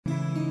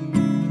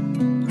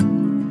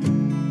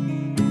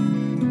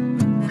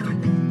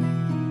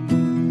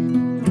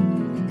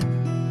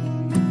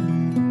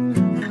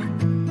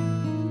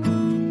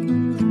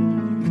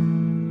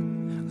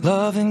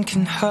Loving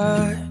can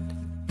hurt.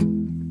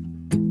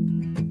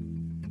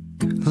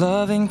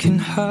 Loving can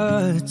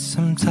hurt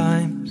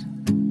sometimes,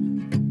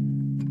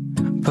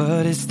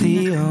 but it's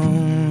the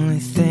only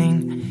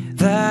thing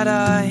that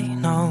I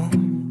know.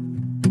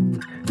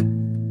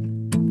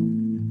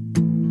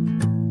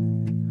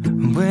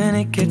 When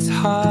it gets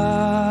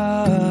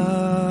hard,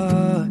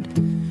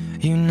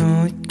 you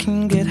know it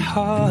can get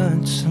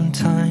hard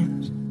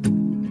sometimes.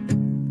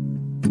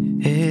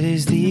 It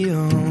is the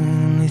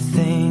only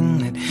thing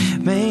that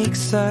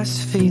makes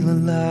us feel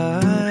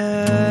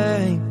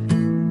alive.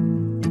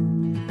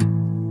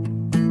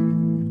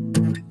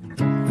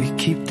 We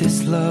keep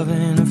this love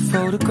in a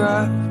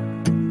photograph.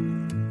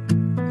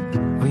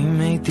 We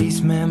made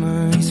these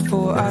memories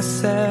for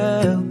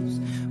ourselves,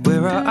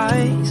 where our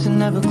eyes are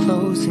never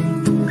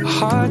closing, our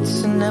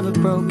hearts are never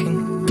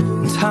broken,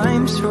 and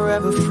time's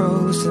forever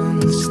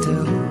frozen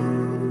still.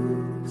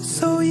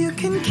 So you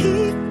can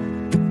keep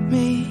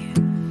me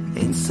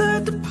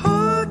inside the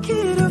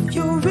pocket of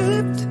your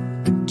ripped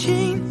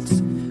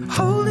jeans,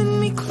 holding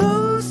me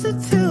closer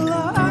till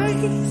our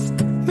eyes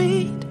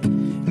meet.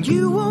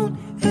 You won't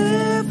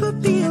ever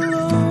be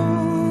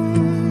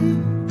alone.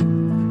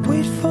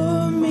 Wait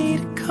for me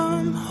to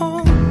come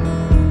home.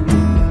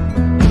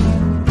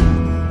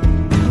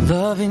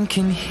 Loving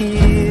can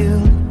heal.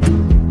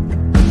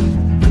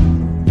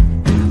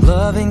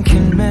 Loving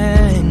can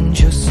mend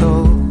your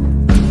soul,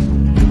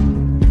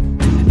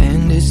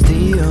 and it's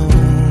the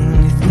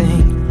only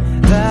thing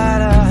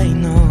that I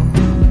know.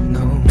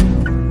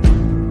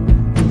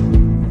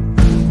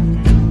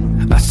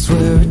 I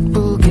swear it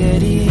will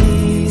get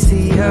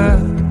easier.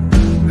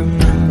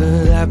 Remember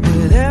that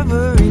with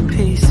every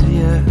piece of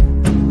you.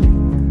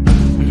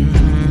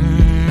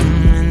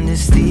 And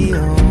it's the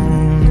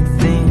only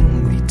thing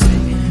we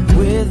take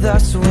with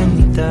us when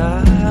we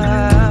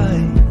die.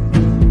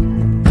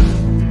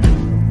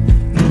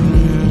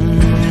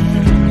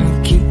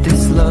 We'll keep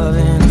this love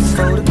in a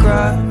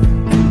photograph.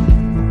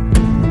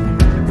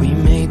 We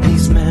made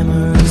these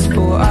memories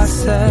for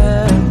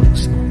ourselves,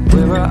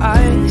 where our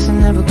eyes are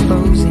never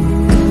closing,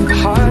 our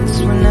hearts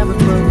were never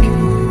broken,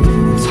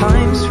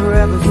 time's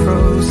forever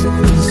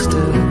frozen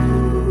still.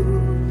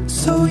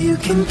 So you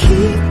can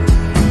keep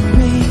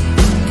me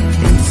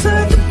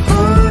inside the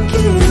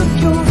pocket of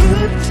your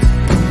ripped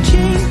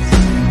jeans,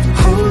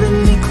 holding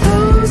me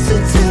closer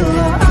till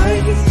our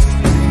eyes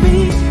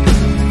meet.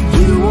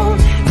 You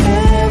won't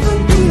ever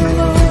be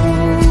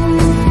alone.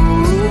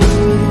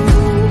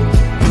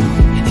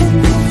 And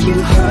if you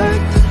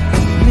hurt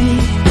me,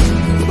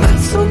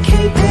 that's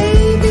okay,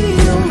 baby.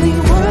 Only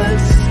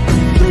words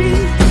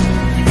bleed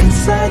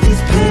inside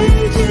these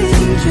pages.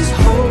 You just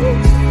hold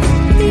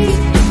me.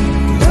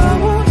 I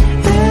won't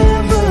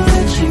ever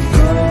let you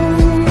go.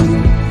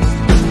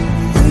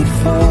 Wait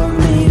for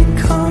me to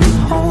come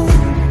home.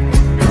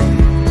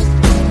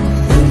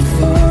 Wait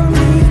for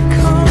me to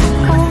come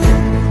home.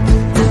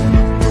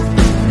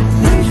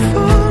 Wait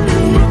for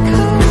me to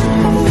come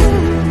home.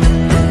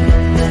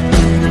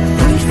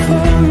 Wait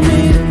for me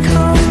to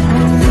come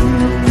home.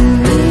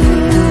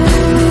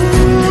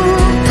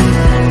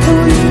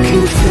 Oh, you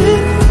can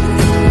fit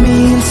me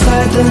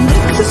inside the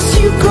necklace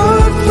you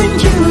got when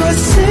you were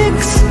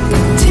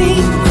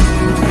 16,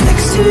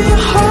 next to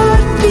your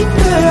heartbeat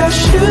where I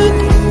should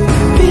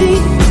be.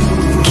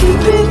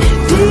 Keep it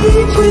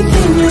deep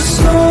within your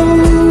soul.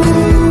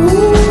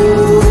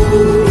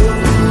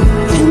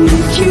 And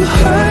if you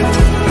hurt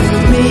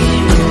me,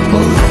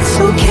 well, that's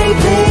okay,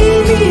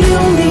 baby.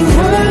 Only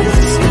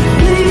words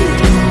bleed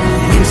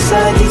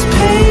inside these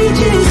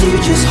pages. You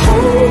just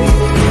hold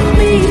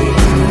me.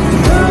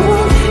 I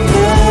won't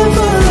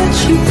ever let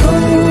you go.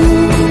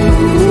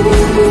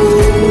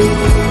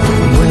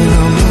 When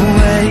I'm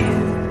away,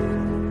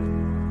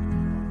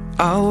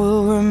 I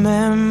will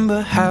remember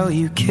how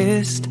you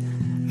kissed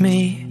me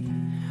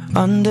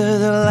under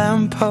the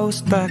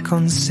lamppost back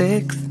on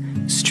 6th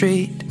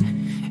Street,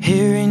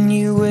 hearing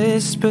you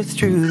whisper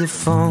through the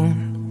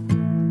phone.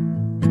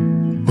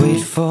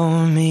 Wait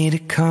for me to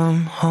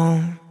come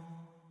home.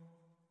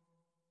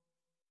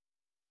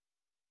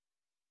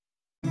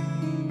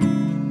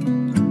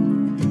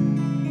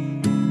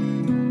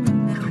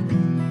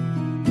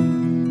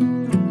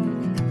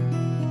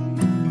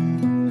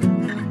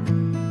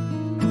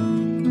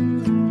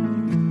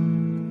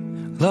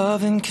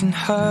 Loving can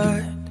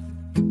hurt.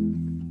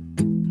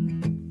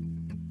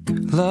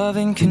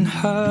 Loving can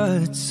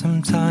hurt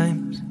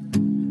sometimes,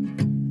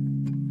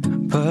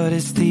 but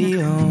it's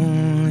the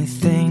only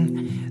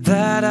thing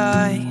that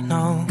I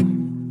know.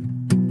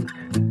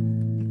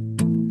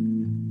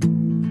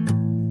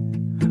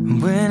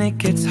 When it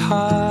gets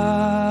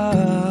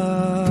hard,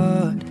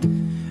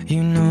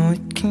 you know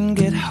it can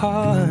get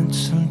hard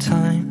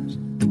sometimes.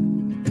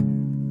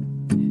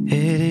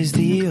 It is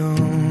the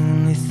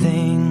only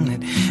thing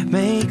that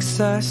makes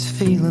us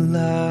feel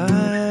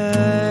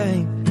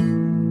alive.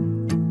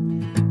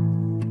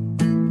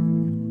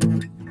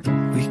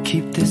 We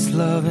keep this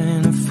love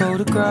in a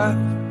photograph.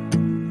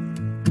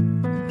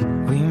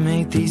 We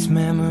made these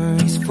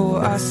memories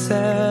for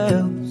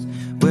ourselves,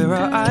 where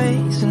our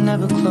eyes are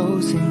never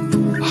closing,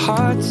 our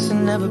hearts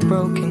are never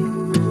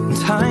broken, and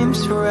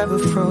time's forever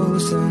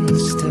frozen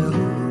still.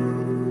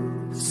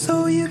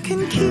 So you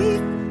can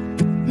keep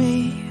me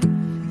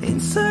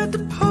inside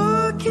the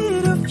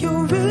pocket of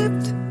your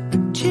ripped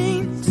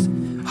jeans,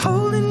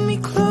 holding me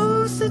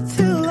closer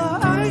till our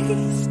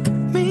eyes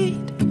meet.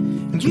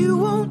 You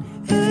won't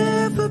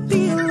ever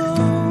be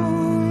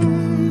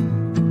alone.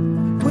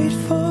 Wait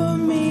for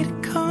me to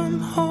come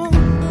home.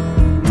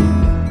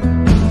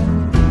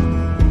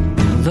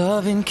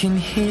 Loving can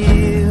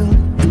heal,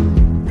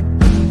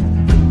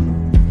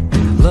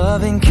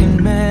 loving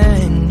can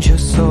mend your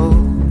soul,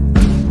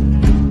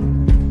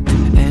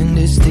 and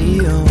it's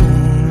the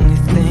only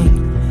thing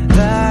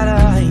that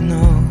I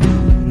know.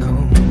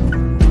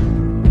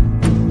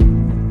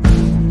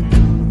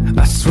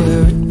 I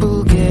swear it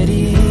will get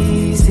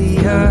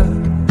easier.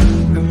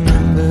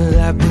 Remember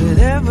that with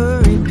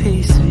every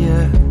piece of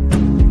you.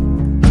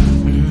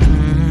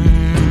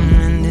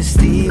 And it's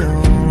the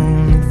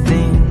only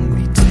thing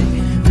we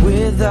take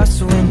with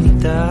us when we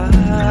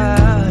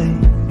die.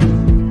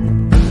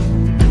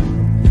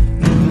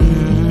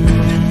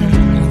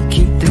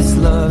 Keep this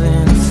love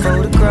in a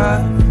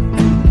photograph.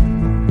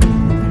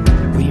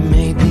 We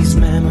made these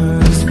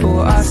memories for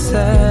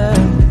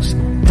ourselves,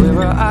 where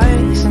our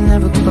eyes are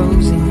never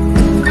closing,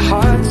 our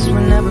hearts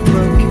were never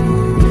broken,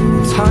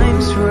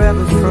 time's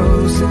forever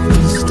frozen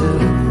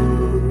still.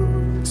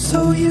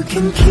 So you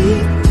can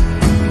keep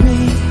me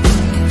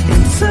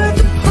inside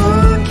the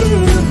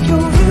pocket of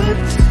your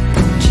ripped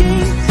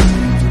jeans,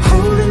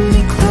 holding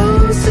me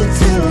closer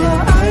till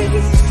our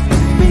eyes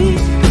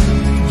meet.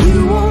 You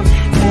won't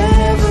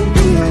ever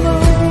be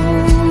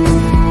alone.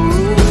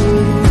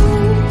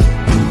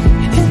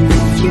 And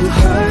if you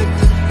hurt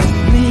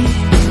me,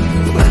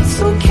 that's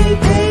okay,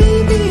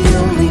 baby,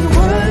 only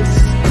once,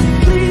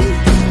 please.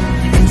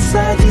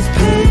 Inside these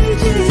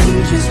pages, you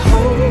just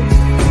hold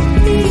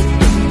me.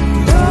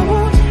 I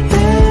won't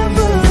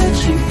ever let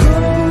you go.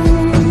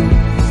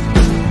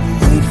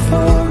 Wait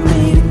for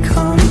me to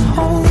come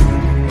home.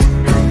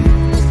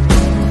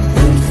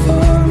 Wait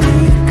for me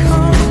to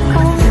come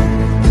home.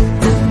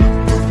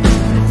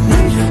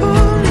 Wait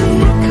for me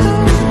to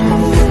come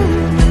home.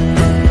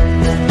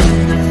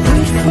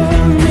 Wait for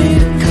me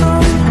to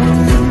come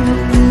home.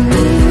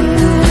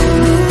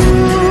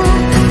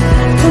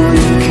 Oh,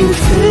 you can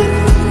fit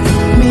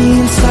me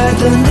inside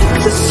the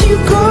necklace you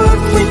got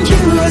when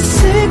you were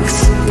 16,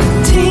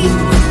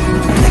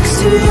 next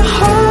to your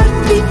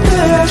heartbeat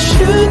where I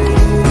should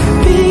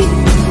be.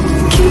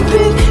 Keep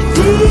it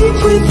deep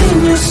within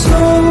your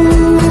soul.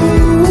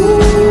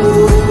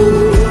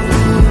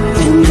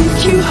 And if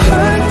you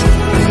hurt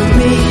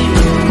me,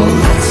 well,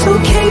 that's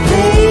okay,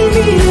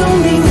 baby,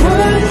 only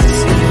once,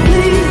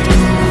 bleed.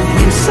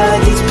 Inside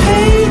these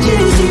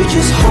pages, you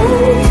just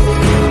hold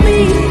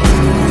me.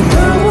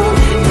 I won't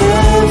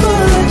ever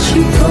let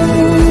you go.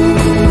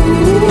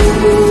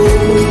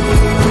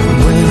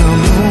 When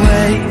I'm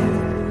away,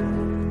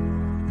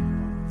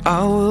 I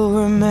will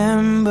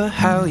remember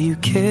how you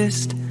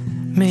kissed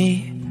me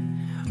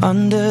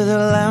under the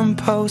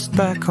lamppost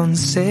back on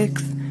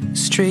 6th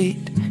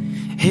Street,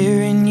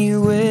 hearing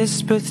you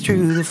whisper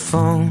through the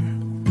phone,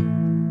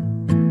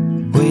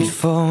 wait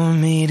for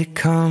me to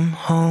come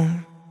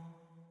home.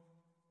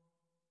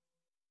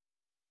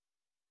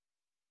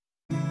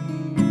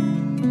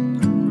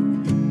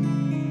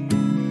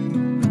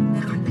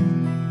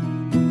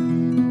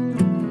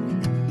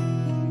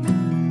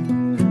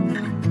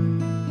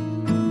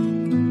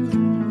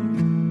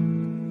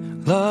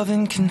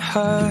 Loving can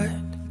hurt,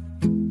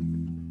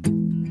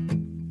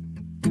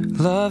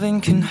 loving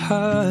can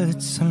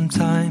hurt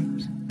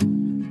sometimes,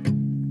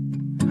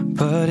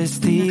 but it's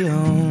the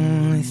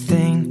only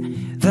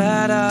thing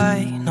that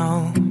I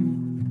know.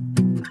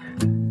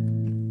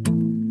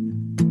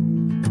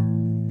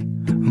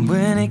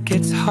 When it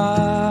gets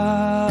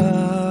hard,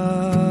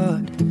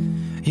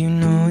 you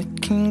know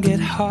it can get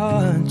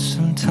hard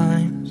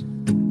sometimes.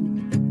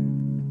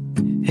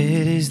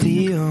 It is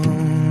the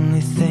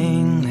only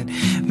thing that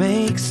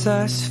makes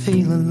us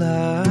feel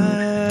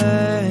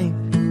alive.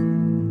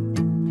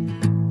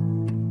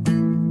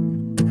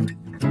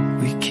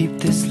 We keep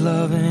this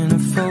love in a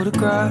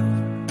photograph.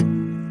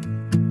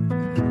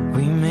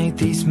 We made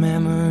these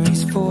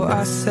memories for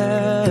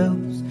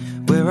ourselves,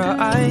 where our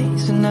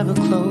eyes are never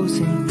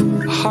closing,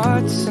 our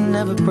hearts are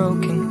never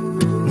broken,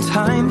 and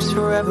time's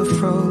forever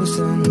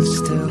frozen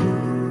still.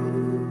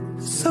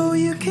 So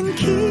you can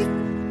keep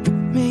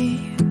me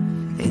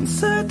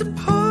inside the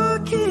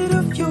pocket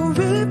of your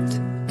ripped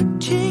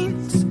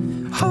jeans,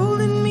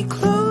 holding me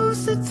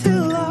closer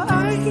till our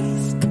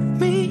eyes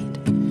meet.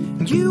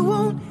 You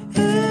won't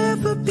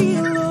ever be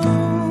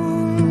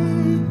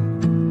alone.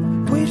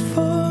 Wait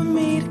for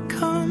me to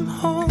come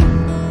home.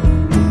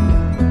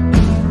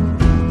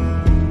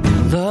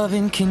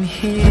 Loving can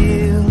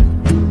heal,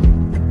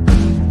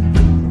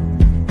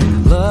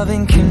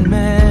 loving can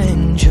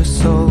mend your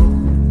soul,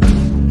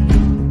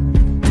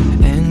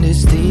 and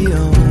it's the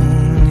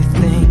only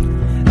thing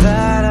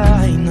that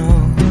I know.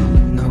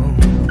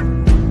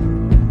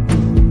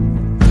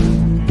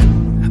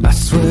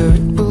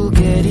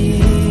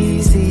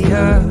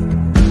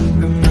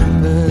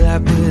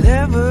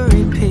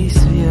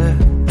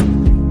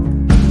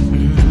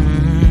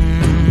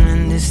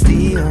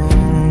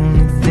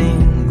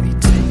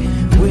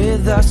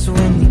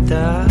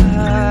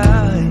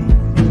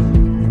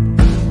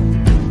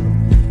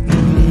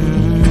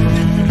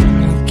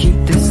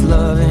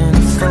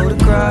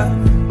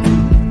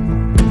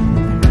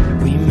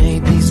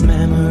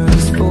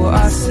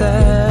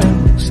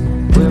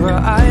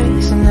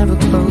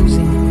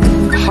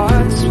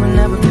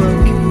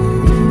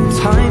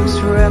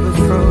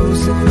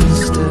 frozen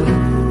still.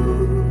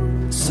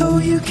 So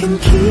you can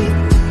keep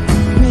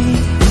me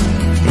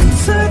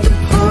inside the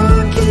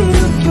pocket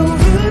of your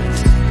ripped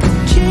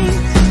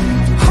jeans,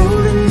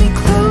 holding me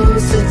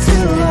closer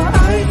till our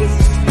eyes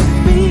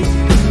meet.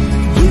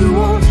 You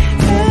won't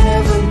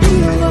ever be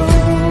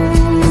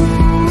alone.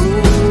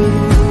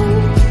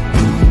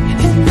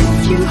 And if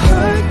you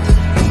hurt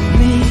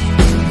me,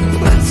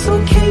 that's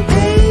okay,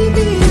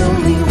 baby.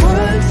 Only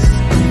words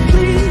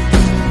bleed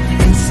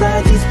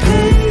inside these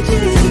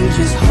pages. You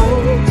just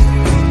hold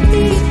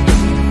me.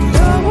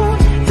 I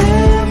won't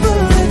ever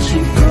let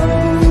you go.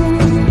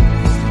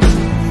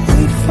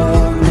 Wait for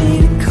me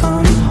to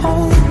come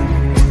home.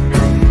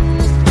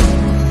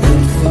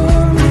 Wait for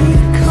me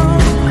to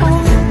come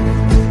home.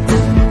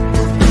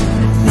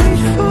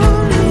 Wait for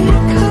me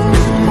to come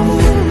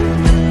home.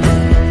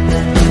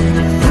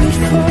 Wait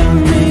for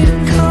me to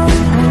come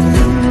home.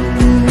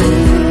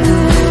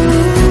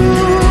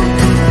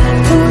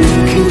 Oh, you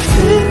can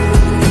fit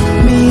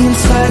me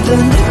inside the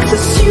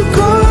necklace you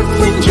got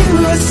when you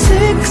were 16,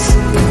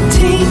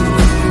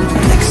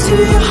 next to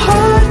your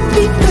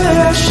heartbeat where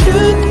I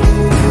should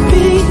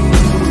be.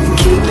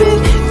 Keep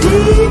it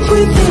deep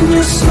within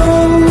your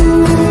soul.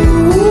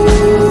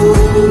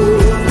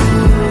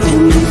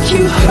 And if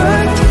you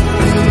hurt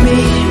me,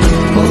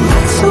 well,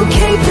 that's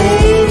okay,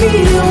 baby.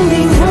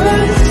 Only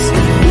words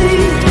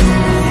bleed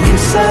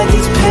inside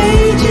these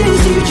pages.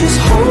 You just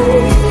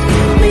hold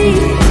me.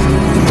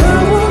 I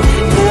won't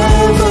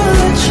ever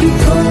let you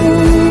go.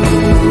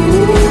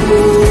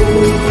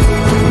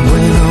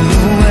 When I'm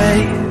away,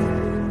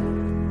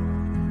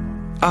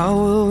 I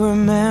will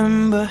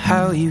remember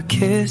how you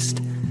kissed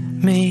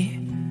me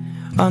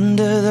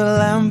under the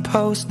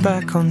lamppost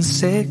back on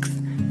 6th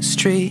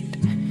Street,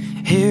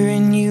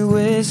 hearing you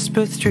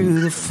whisper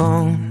through the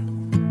phone.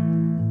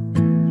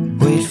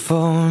 Wait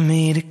for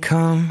me to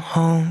come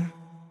home.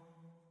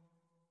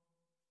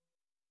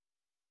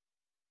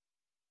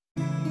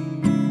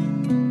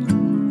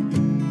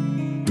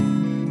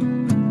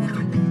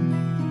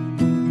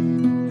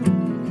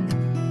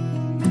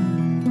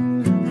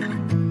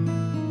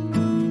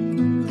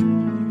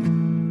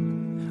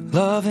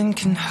 Loving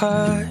can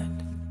hurt.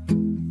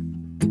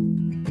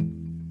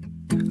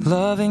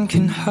 Loving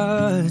can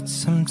hurt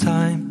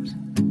sometimes,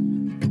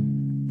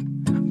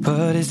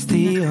 but it's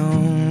the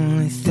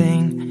only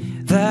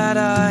thing that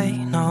I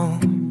know.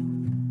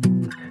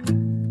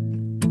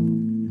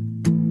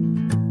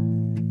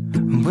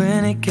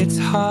 When it gets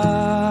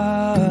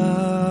hard,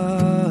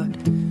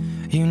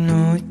 you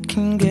know it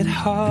can get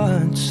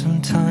hard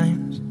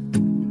sometimes.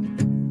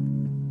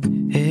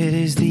 It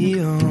is the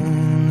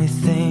only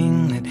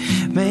thing that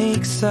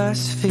makes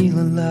us feel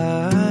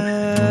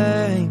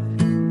alive.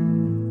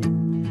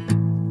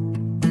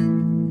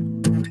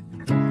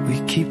 We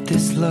keep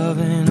this love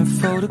in a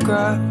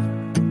photograph.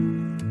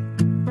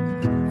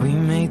 We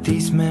made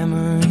these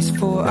memories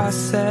for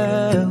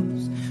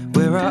ourselves,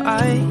 where our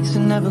eyes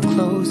are never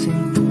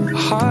closing, our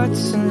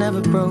hearts are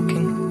never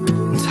broken,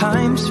 and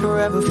time's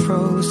forever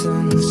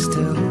frozen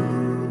still.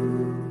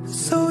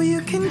 So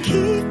you can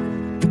keep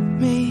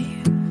me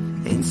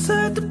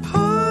inside the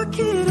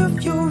pocket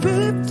of your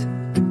ripped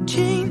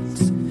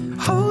jeans,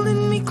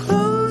 holding me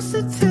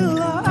closer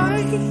till our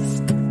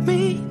eyes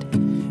meet.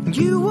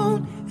 You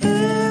won't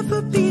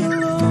ever be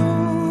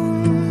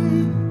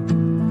alone.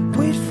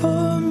 Wait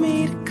for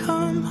me to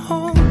come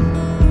home.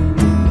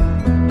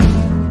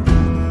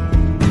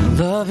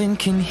 Loving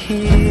can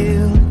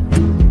heal.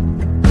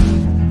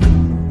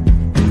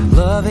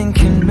 Loving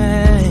can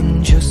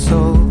mend your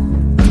soul.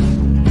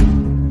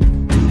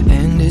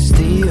 And it's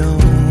the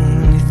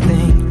only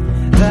thing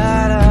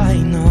that I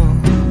know.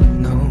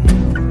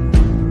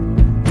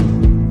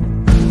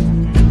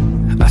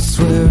 I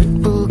swear it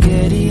will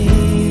get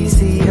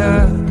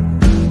easier.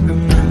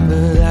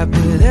 Remember that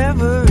with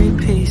every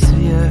piece of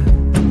you.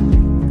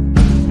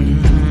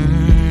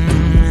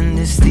 And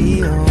it's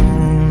the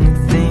only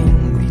thing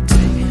we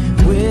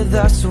take with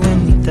us when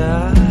we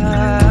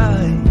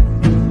die.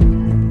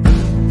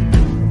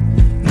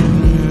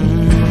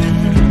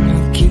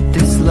 Keep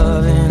this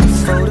love in a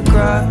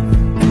photograph.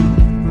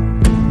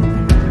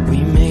 We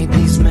made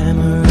these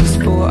memories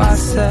for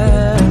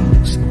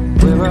ourselves,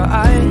 where our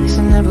eyes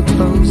are never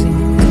closing,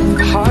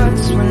 our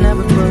hearts were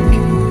never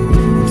broken,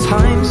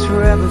 time's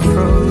forever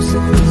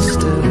frozen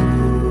still.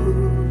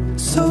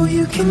 So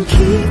you can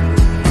keep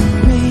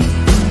me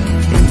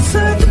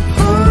inside the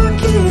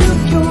pocket of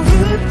your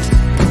ripped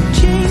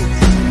jeans,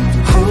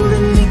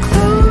 holding me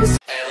close.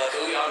 Hey, look,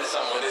 we on to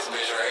something with this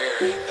bitch right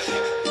here.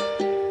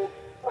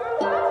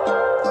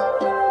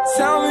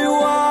 Tell me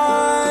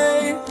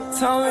why,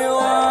 tell me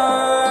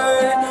why,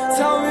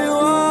 tell me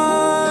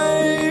why.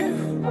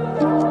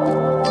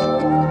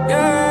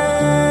 Yeah.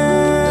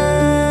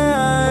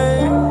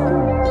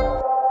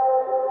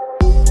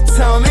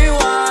 Tell me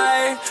why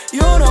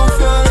you don't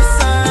feel the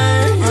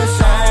same. You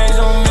change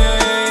on me.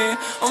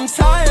 I'm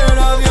tired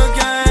of your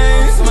game.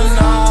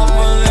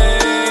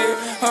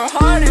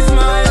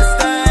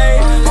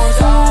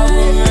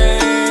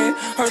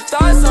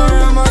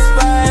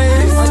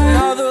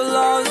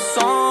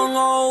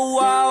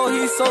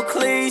 so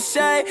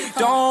cliche.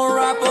 Don't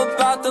rap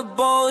about the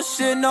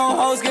bullshit, no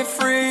hoes get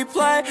free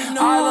play.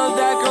 I love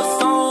that girl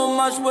so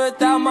much,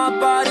 without my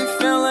body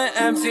feeling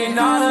empty.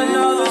 Not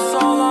another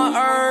soul on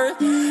earth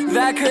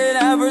that could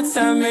ever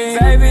tempt me.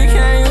 Baby,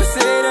 can you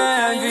see the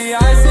envy?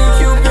 I see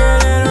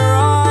Cupid in her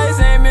eyes,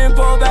 aiming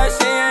pull back,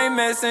 she ain't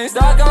missing.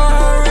 Stuck on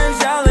her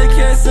angelic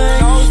kissing.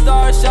 No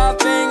star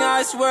shopping,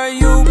 I swear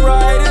you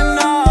bright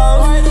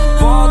enough.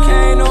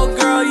 Volcano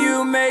girl,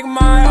 you make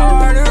my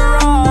heart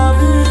erupt.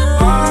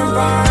 Burn,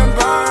 burn,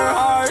 burn,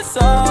 hearts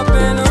up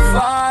in the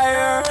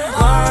fire.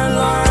 Learn,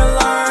 learn,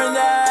 learn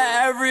that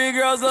every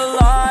girl's a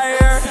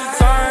liar.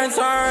 Turn,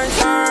 turn,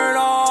 turn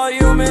all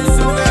humans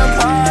to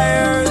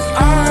vampires.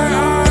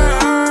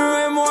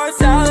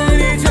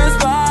 Immortality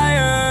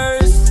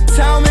transpires.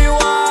 Tell me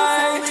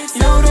why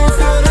you don't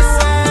feel the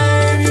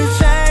same. You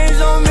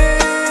changed on me.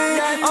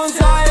 I'm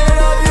tired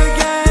of your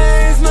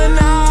games,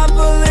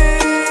 Monopoly.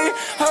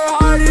 Her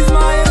heart is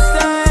my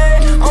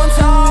estate, on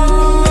top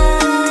of me.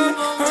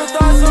 Her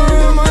thoughts are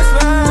in my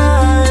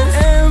space,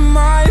 in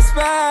my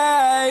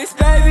space.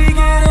 Baby,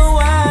 get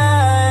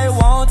away.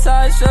 Won't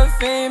touch a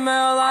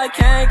female, I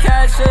can't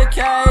catch a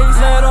case.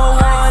 Little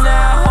one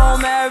at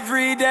home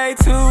every day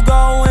to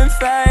go and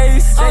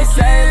face. They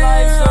say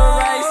life's a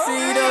race,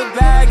 see the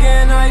bag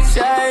and I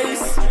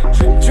chase.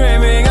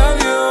 Dreaming of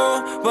you,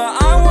 but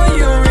I want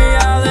your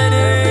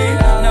reality.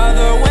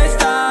 Another witch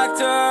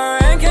doctor,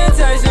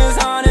 incantations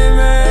haunting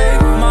me.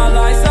 My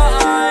life's an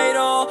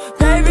idol,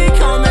 baby,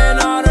 come and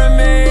honor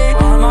me.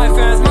 My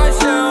fans, my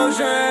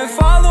children,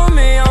 follow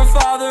me, I'm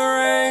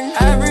fathering.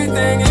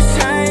 Everything is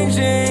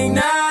changing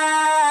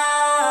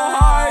now.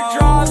 Heart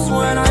drops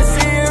when I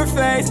see your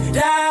face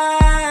down.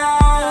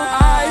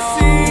 I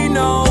see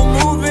no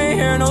movement,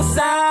 hear no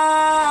sound.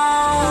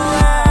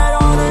 Red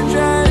on her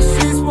dress,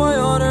 she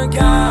spoiled her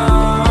gown.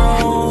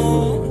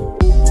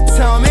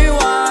 Tell me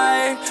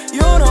why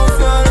you don't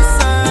feel the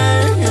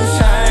same. You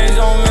changed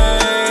on me.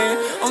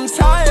 I'm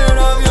tired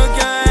of your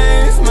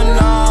games,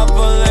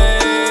 Monopoly.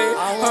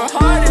 Her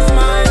heart is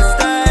my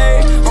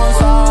estate, on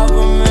top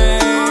of me.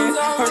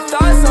 Her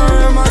thoughts are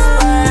in my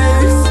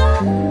space.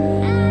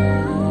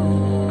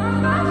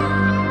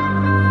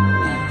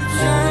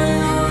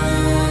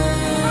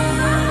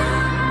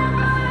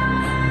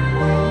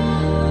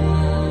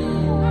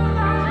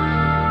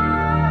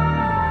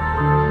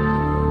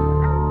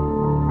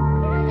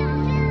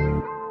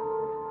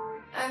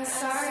 I'm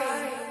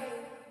sorry.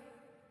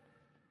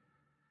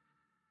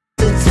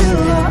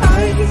 Till our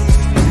eyes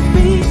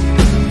meet,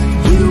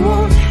 you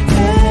won't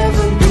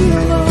ever be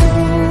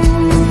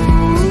alone.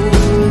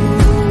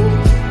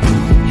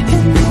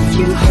 And if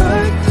you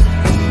hurt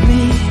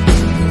me,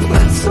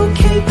 that's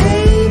okay,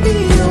 baby.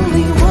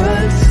 Only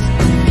words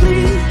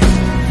bleed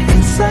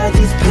inside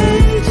these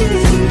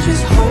pages. You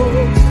just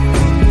hold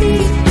me.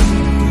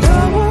 I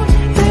won't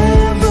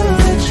ever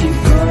let you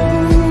go.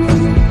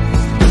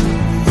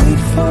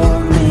 Wait for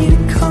me to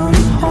come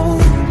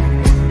home.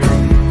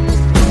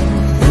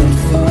 Wait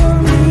for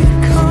me to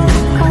come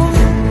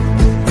home.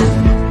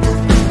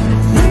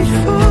 Wait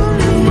for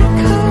me to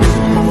come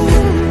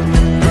home.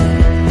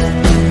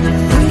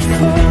 Wait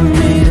for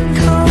me to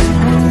come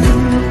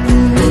home.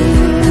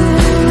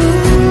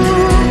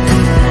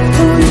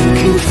 Oh, you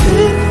can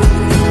fit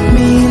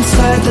me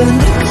inside the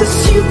necklace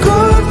you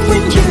got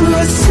when you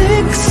were 16.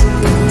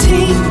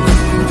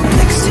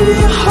 Next to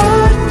your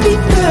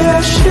heartbeat where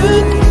I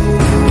should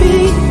be.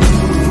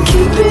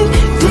 Keep it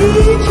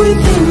deep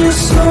within your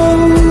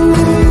soul.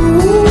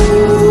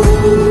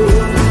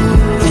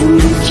 And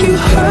if you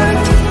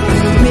hurt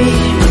me,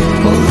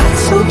 well,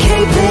 that's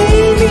okay,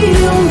 baby.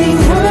 Only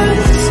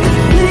words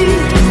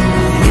bleed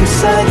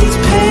inside these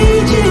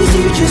pages.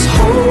 You just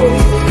hold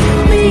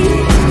me.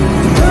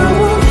 I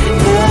won't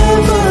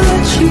ever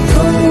let you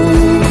go.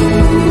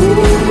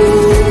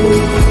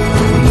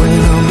 When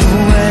I'm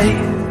away,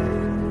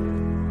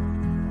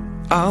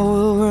 I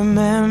will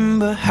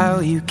remember how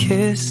you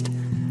kissed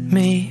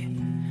me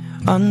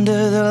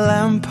under the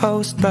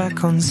lamppost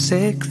back on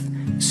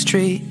 6th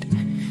Street,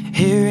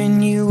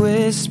 hearing you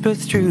whisper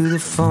through the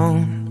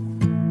phone.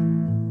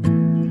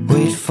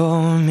 Wait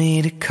for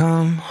me to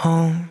come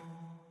home.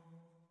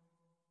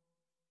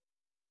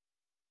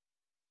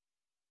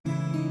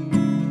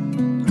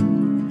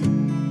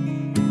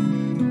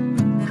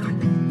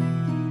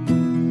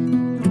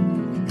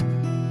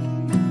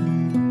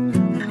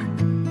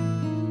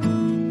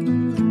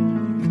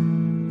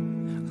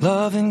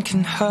 Loving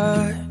can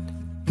hurt.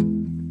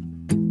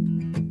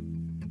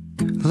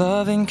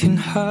 Loving can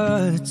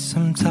hurt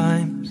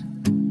sometimes,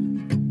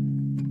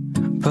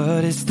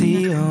 but it's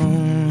the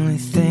only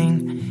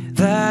thing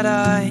that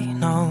I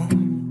know.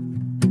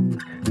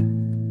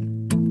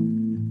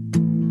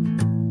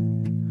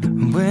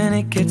 When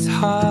it gets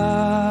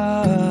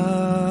hard,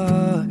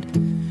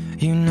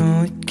 you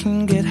know it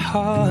can get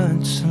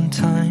hard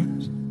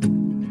sometimes.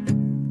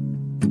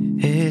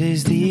 It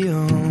is the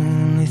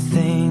only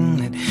thing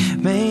that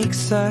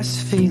makes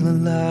us feel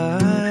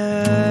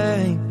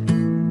alive.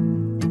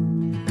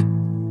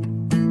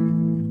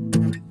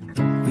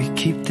 We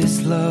keep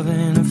this love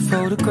in a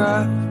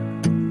photograph,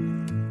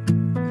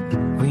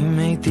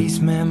 made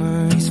these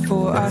memories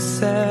for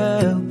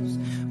ourselves,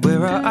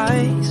 where our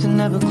eyes are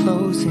never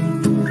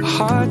closing, our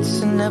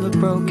hearts are never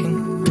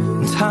broken,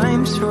 and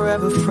time's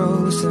forever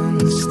frozen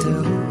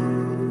still.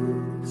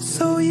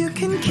 So you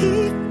can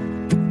keep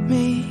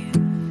me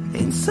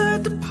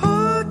inside the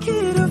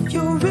pocket of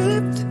your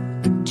ripped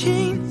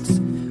jeans,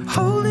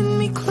 holding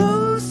me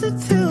closer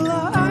till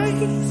our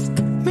eyes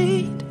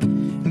meet,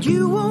 and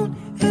you won't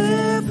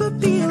ever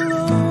be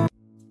alone.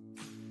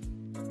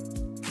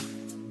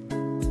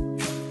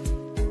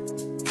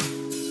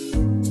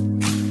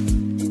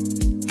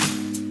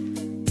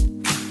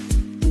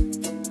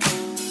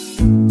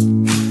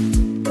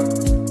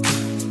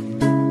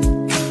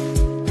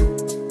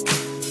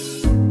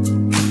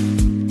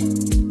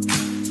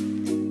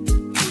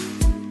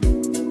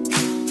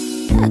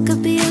 I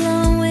could be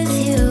alone with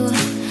you,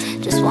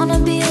 just wanna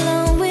be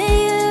alone with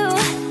you.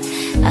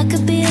 I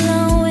could be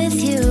alone with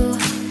you,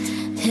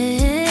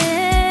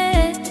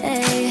 hey,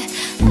 hey.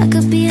 I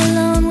could be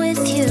alone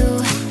with you,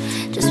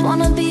 just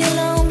wanna be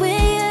alone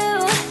with you.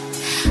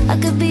 I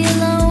could be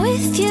alone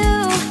with you,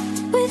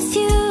 with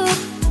you.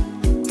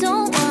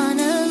 Don't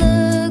wanna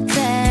look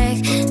back,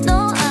 no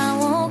I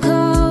won't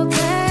call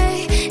back,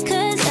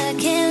 'cause I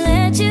can't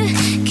let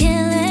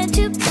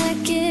you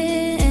back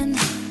in.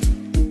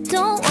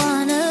 Don't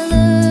wanna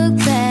look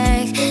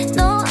back,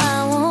 no I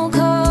won't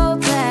call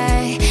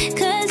back,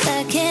 'cause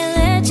I can't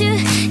let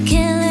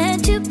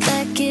you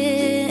back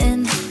in.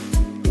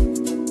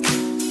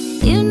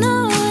 You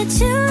know what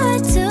you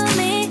are to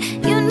me,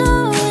 you know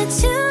what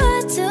you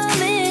are to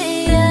me,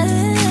 yeah,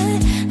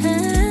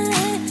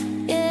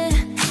 yeah.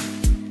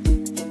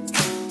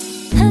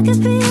 I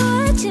could be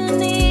what you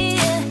need,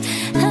 yeah.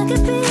 I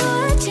could be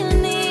what you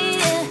need,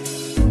 yeah.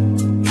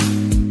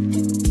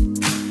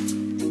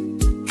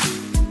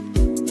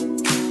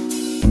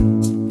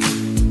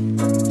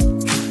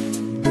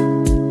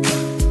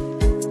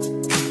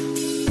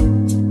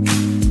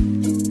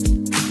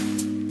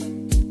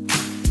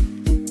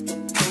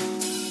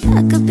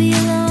 I could be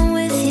alone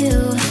with you,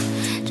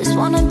 just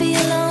wanna be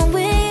alone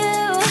with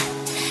you.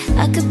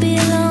 I could be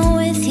alone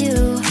with you,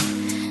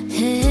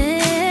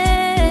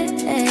 hey,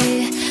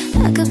 hey.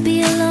 I could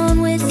be alone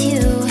with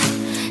you,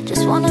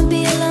 just wanna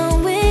be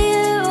alone with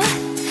you.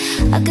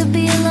 I could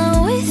be alone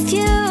with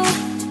you,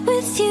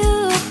 with you.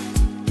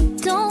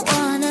 Don't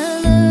wanna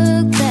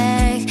look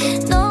back,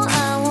 no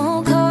I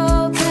won't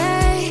call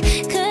back,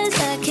 'cause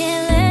I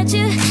can't let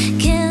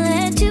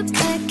you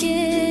back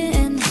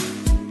in.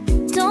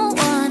 Don't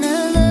wanna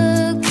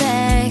look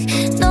back,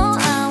 no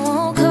I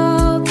won't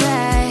call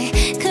back,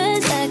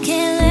 'cause I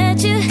can't let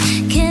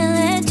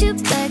you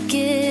back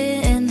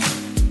in.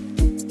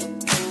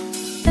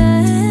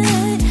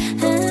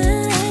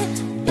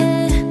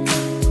 Yeah.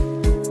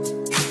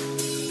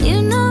 You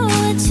know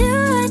what you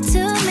are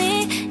to me,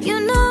 you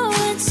know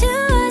what you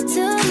are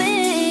to me,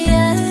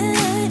 yeah,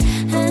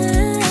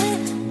 yeah.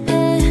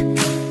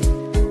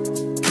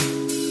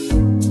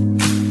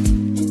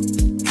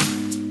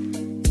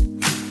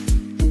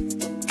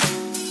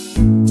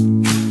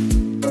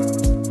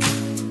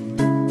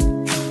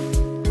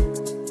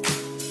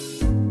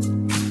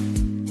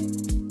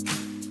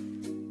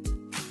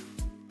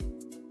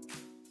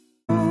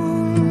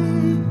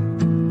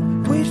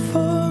 Wait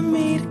for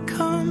me to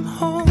come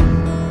home.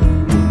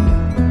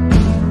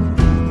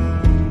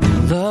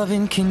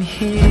 Loving can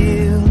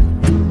heal,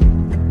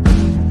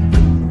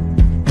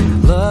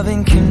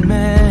 loving can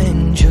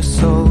mend your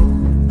soul,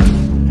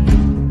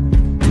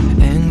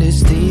 and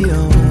it's the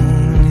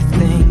only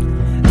thing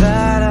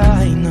that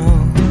I know.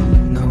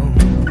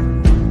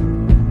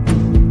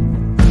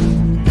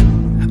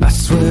 I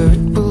swear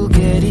it will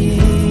get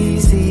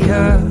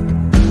easier.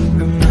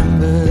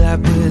 Remember that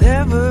with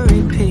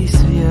every piece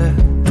of you.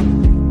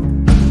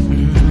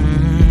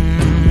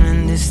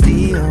 And it's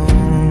the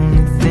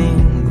only thing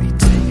we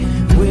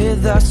take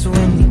with us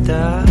when we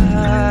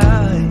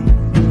die.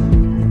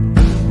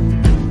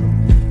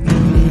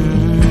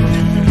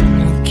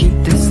 We'll keep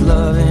this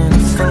love in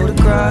a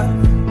photograph.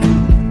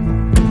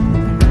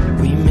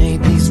 We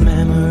made these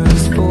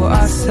memories for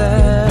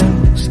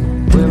ourselves,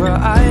 where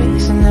our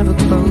eyes are never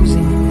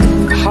closing,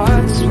 our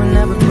hearts were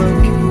never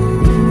broken,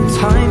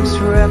 time's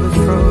forever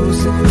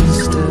frozen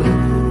still.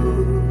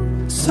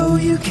 So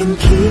you can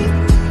keep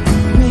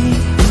me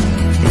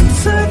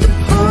inside the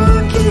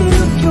pocket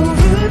of your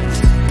ripped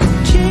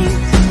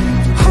jeans,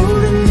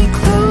 holding me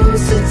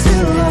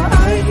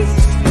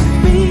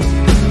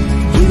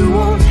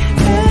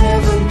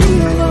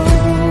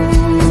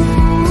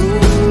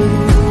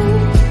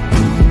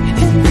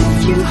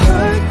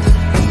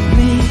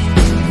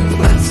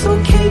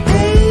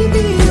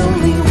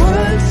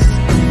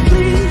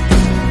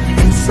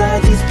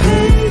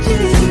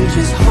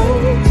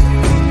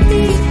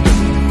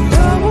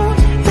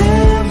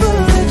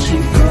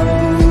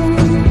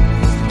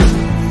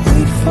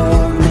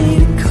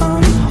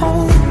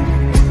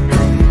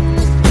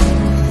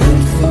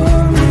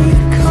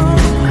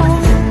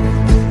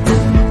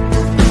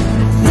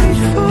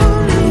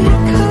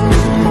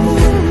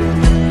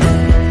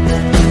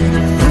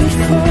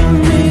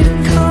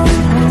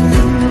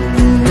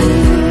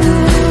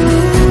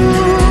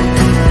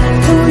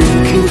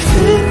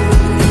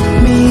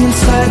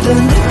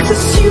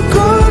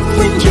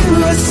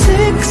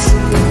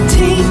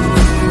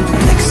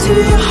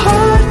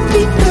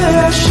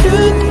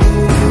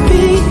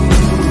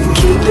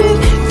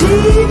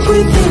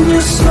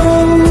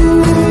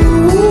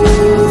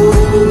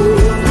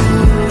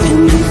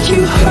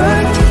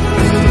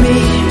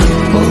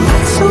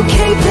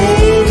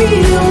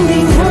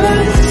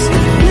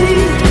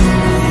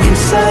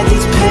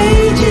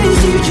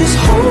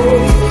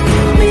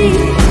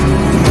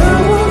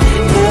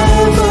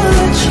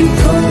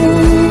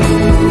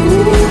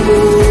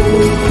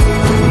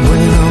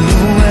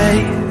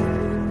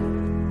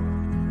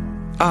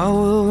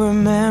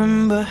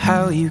remember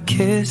how you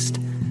kissed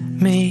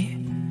me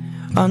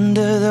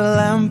under the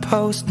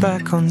lamppost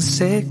back on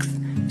 6th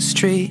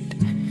Street,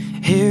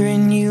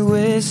 hearing you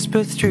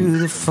whisper through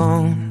the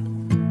phone,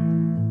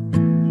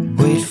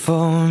 wait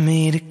for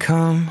me to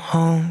come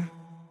home.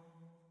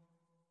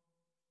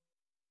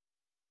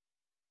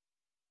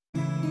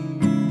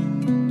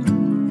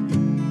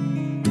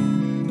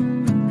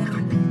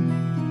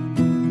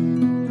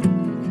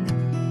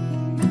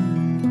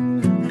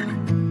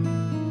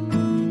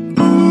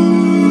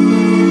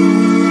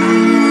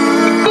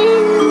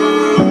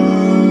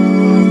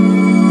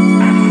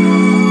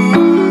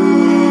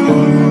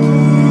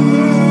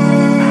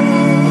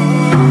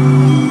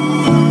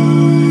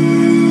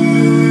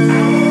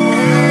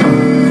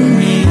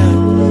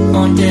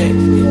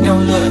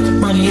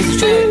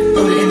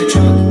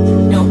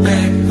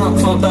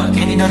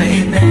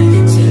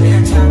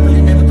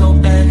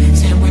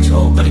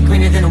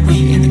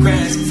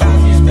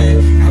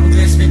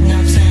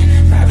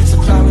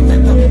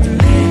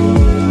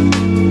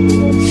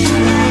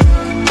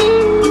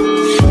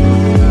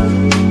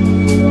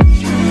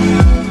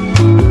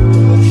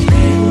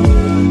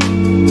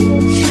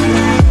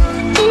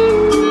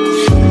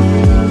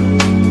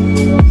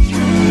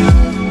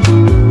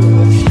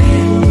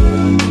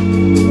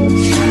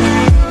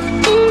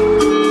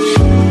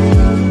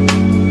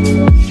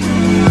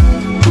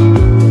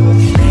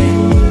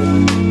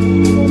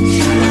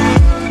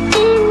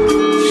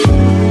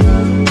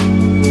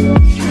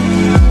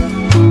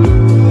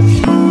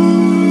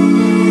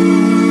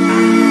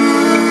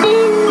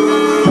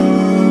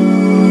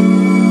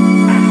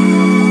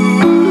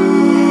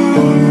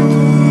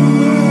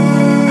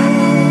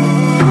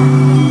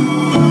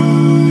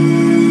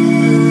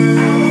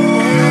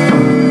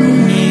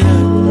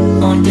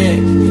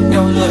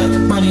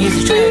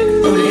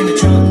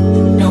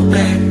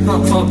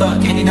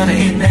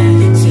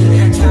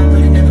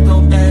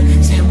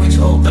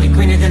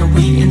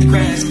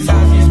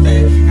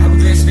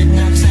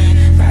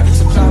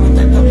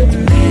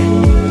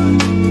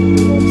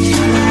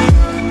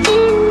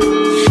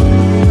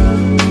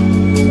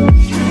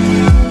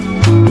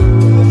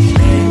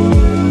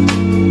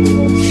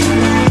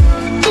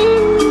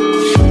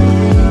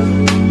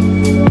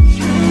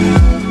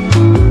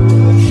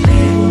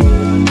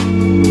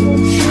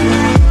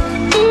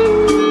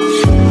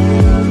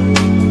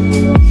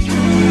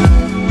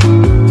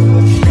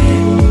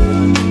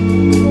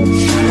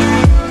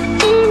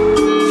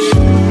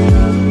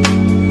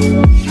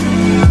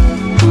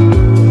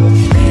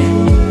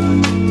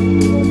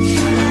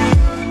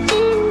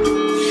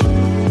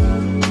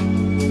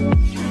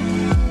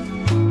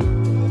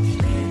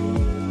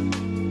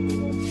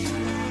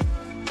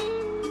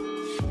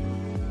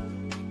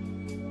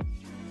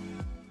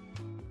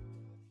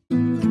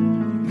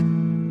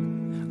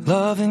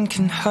 Loving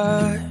can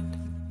hurt.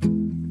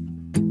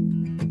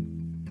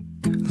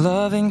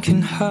 Loving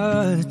can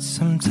hurt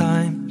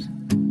sometimes,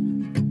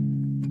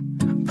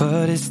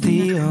 but it's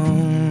the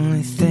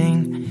only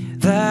thing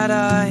that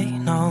I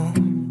know.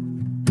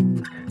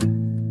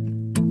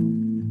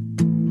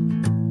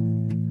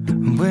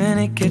 When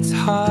it gets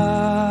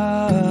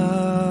hard,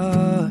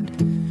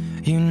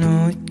 you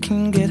know it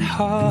can get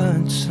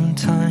hard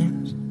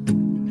sometimes.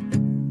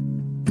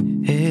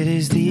 It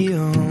is the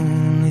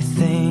only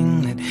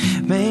thing that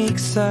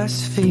makes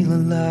us feel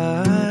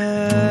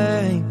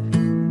alive.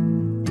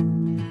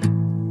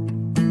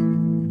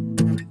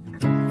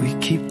 We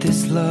keep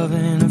this love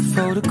in a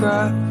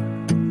photograph.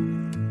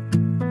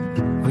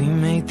 We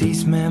make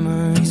these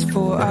memories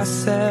for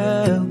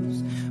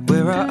ourselves,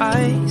 where our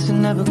eyes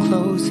are never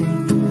closing,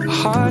 our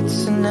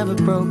hearts are never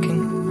broken,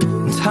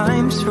 and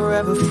time's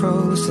forever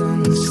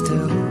frozen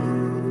still.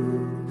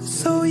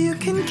 So you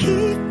can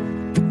keep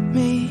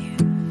me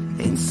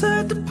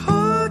inside the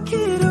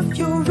pocket of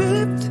your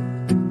ripped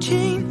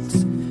jeans,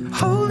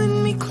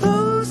 holding me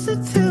closer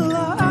till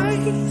our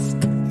eyes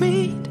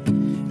meet.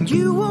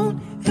 You won't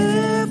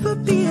ever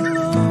be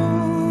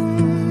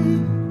alone.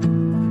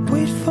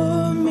 Wait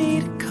for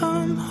me to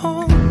come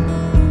home.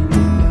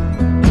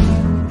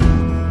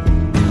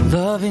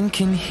 Loving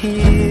can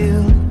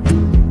heal.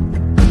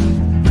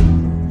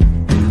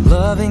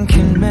 Loving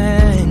can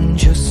mend.